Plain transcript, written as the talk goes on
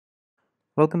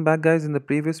Welcome back, guys. In the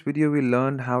previous video we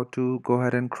learned how to go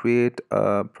ahead and create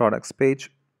a products page.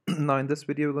 Now in this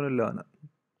video we're going to learn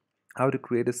how to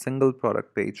create a single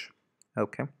product page.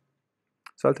 Okay,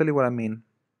 so I'll tell you what I mean.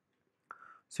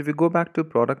 So if you go back to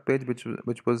product page,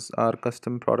 which was our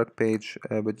custom product page,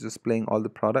 which is displaying all the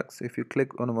products. If you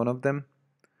click on one of them,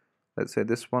 let's say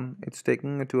this one, it's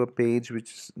taking you to a page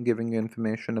which is giving you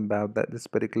information about this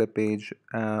particular page,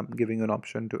 giving you an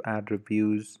option to add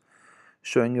reviews,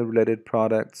 showing you related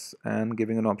products, and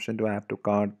giving an option to add to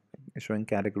cart, showing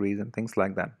categories and things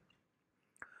like that.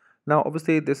 Now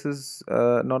obviously this is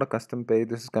not a custom page.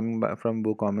 This is coming back from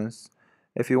WooCommerce.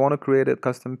 If you want to create a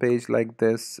custom page like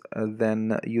this,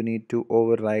 then you need to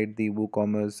override the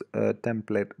WooCommerce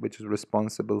template, which is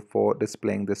responsible for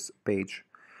displaying this page.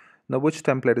 Now which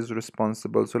template is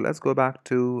responsible? So let's go back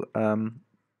to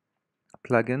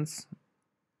plugins,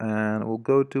 and we'll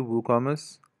go to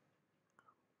WooCommerce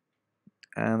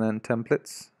and then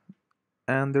templates,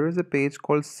 and there is a page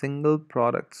called single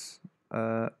products,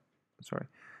 sorry,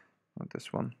 not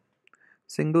this one,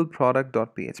 single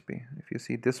product.php. If you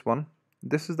see this one,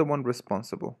 this is the one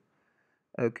responsible.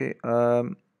 Okay,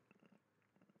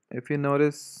 if you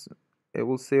notice, it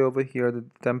will say over here the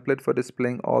template for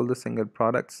displaying all the single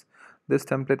products. This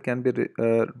template can be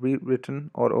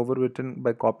rewritten or overwritten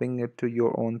by copying it to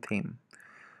your own theme.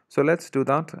 So let's do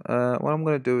that. What I'm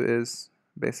going to do is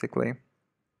basically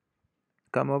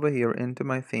come over here into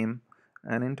my theme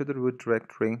and into the root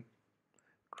directory,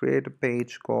 create a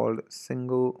page called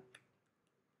single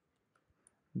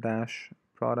dash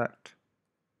product.php.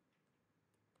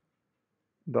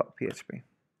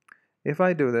 If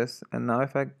I do this, and now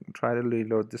if I try to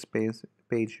reload this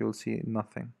page, you'll see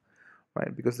nothing,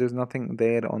 right? Because there's nothing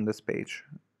there on this page.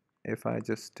 If I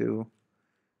just do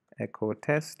echo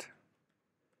test,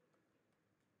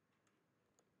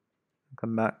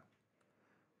 come back,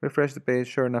 refresh the page,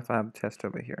 sure enough I have a test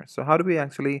over here. So how do we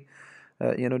actually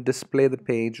display the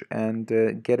page and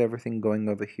get everything going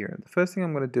over here? The first thing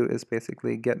I'm going to do is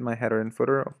basically get my header and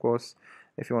footer. Of course,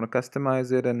 if you want to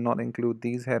customize it and not include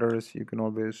these headers, you can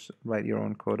always write your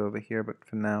own code over here, but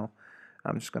for now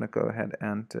I'm just going to go ahead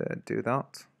and do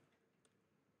that.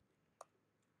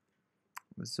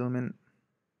 Zoom in,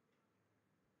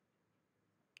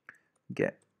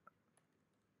 get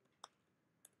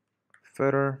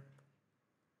footer.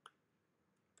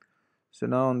 So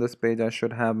now on this page I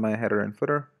should have my header and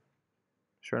footer.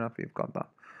 Sure enough, we've got that.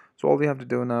 So all we have to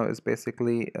do now is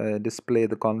basically display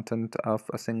the content of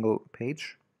a single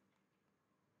page.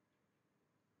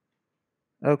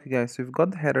 Okay guys, so we've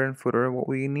got the header and footer. What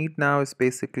we need now is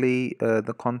basically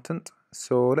the content.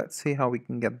 So let's see how we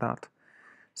can get that.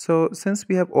 So since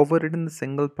we have overridden the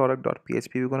single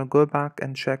product.php, we're going to go back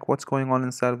and check what's going on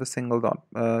inside of the single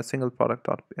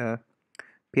product.php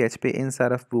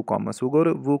inside of WooCommerce. We'll go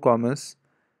to WooCommerce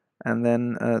and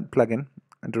then plugin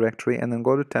directory, and then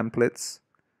go to templates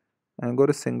and go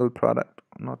to single product.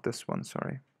 Not this one,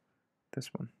 sorry,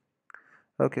 this one.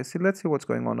 Okay, so let's see what's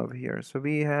going on over here. So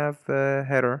we have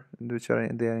header, which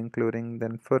they're including,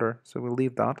 then footer, so we'll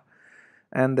leave that.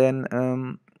 And then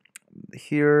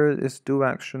here is do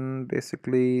action.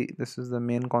 Basically this is the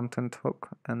main content hook,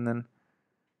 and then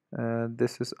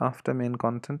this is after main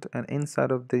content, and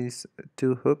inside of these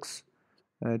two hooks,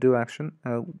 do action,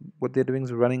 what they're doing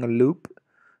is running a loop,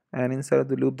 and inside of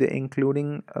the loop they're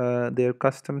including their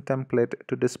custom template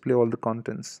to display all the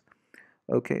contents.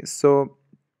 Okay, so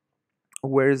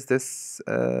where is this?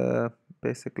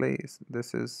 Basically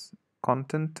this is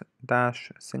content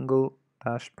dash single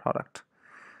dash product.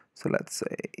 So let's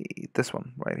say this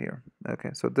one right here.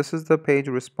 Okay, so this is the page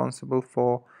responsible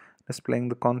for displaying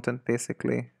the content.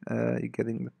 Basically you're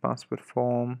getting the password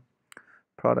form,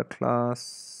 product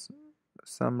class,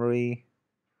 summary,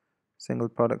 single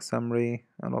product summary,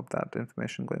 and all of that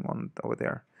information going on over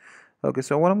there. Okay,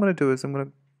 so what I'm going to do is I'm going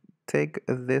to take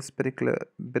this particular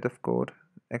bit of code,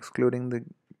 excluding the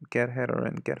get header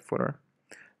and get footer,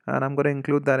 and I'm going to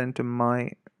include that into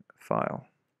my file.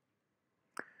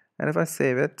 And if I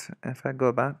save it, if I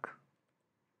go back,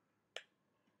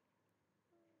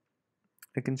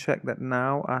 you can check that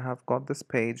now I have got this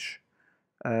page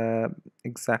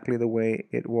exactly the way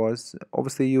it was.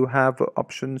 Obviously you have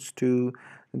options to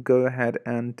go ahead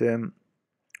and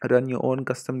run your own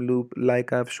custom loop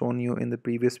like I've shown you in the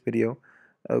previous video.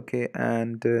 Okay,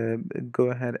 and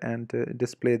go ahead and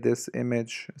display this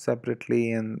image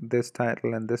separately, and this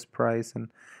title and this price, and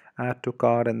add to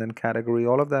cart, and then category.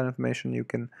 All of that information you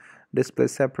can display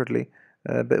separately,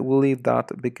 but we'll leave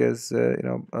that because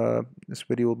this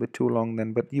video will be too long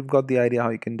then, but you've got the idea how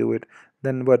you can do it.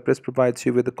 Then WordPress provides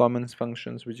you with the comments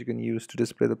functions which you can use to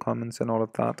display the comments and all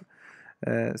of that.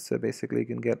 So basically you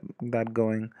can get that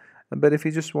going. But if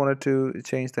you just wanted to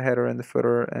change the header and the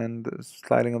footer and the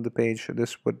sliding of the page,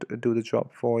 this would do the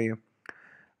job for you.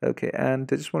 Okay, and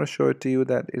I just want to show it to you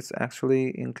that it's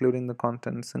actually including the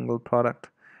content single product.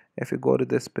 If you go to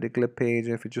this particular page,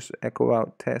 if you just echo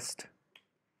out test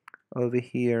over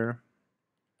here,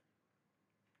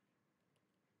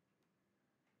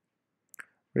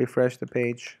 refresh the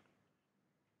page,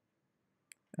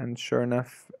 and sure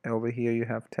enough over here you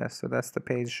have test. So that's the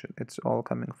page it's all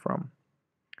coming from.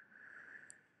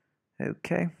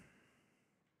 Okay,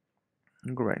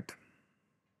 great.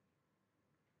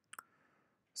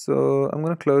 So I'm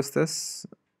going to close this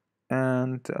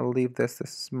and I'll leave this.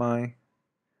 This is my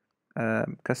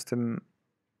custom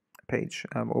page.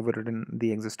 I've overridden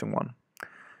the existing one.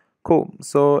 Cool.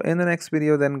 So in the next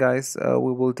video then, guys,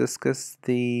 we will discuss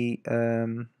the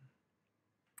I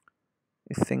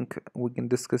think we can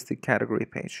discuss the category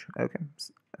page. Okay.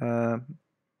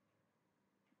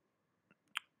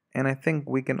 And I think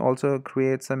we can also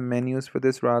create some menus for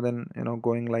this rather than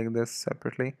going like this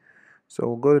separately. So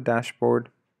we'll go to dashboard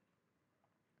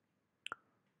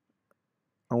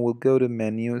and we'll go to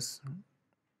menus,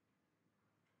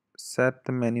 set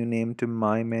the menu name to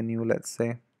my menu, let's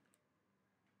say,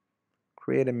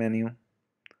 create a menu,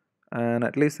 and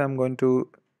at least I'm going to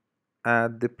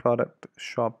add the product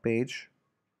shop page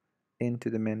into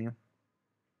the menu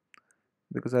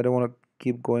because I don't want to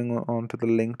keep going on to the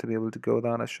link to be able to go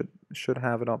down. I should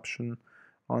have an option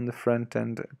on the front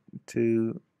end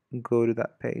to go to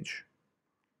that page.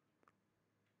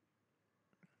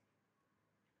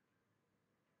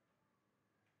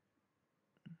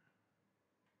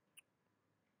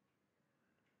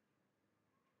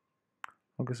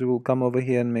 Okay, so we'll come over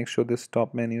here and make sure this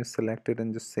top menu is selected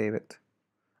and just save it.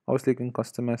 Obviously you can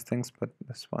customize things, but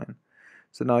that's fine.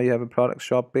 So now you have a product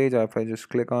shop page. If I just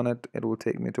click on it, it will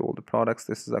take me to all the products.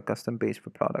 This is our custom page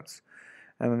for products.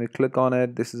 And when we click on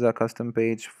it, this is our custom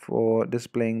page for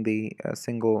displaying the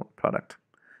single product.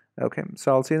 Okay,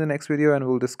 so I'll see you in the next video and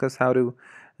we'll discuss how to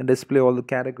display all the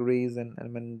categories, and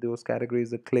when those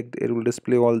categories are clicked, it will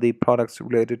display all the products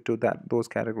related to those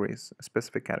categories,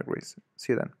 specific categories.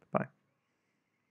 See you then. Bye.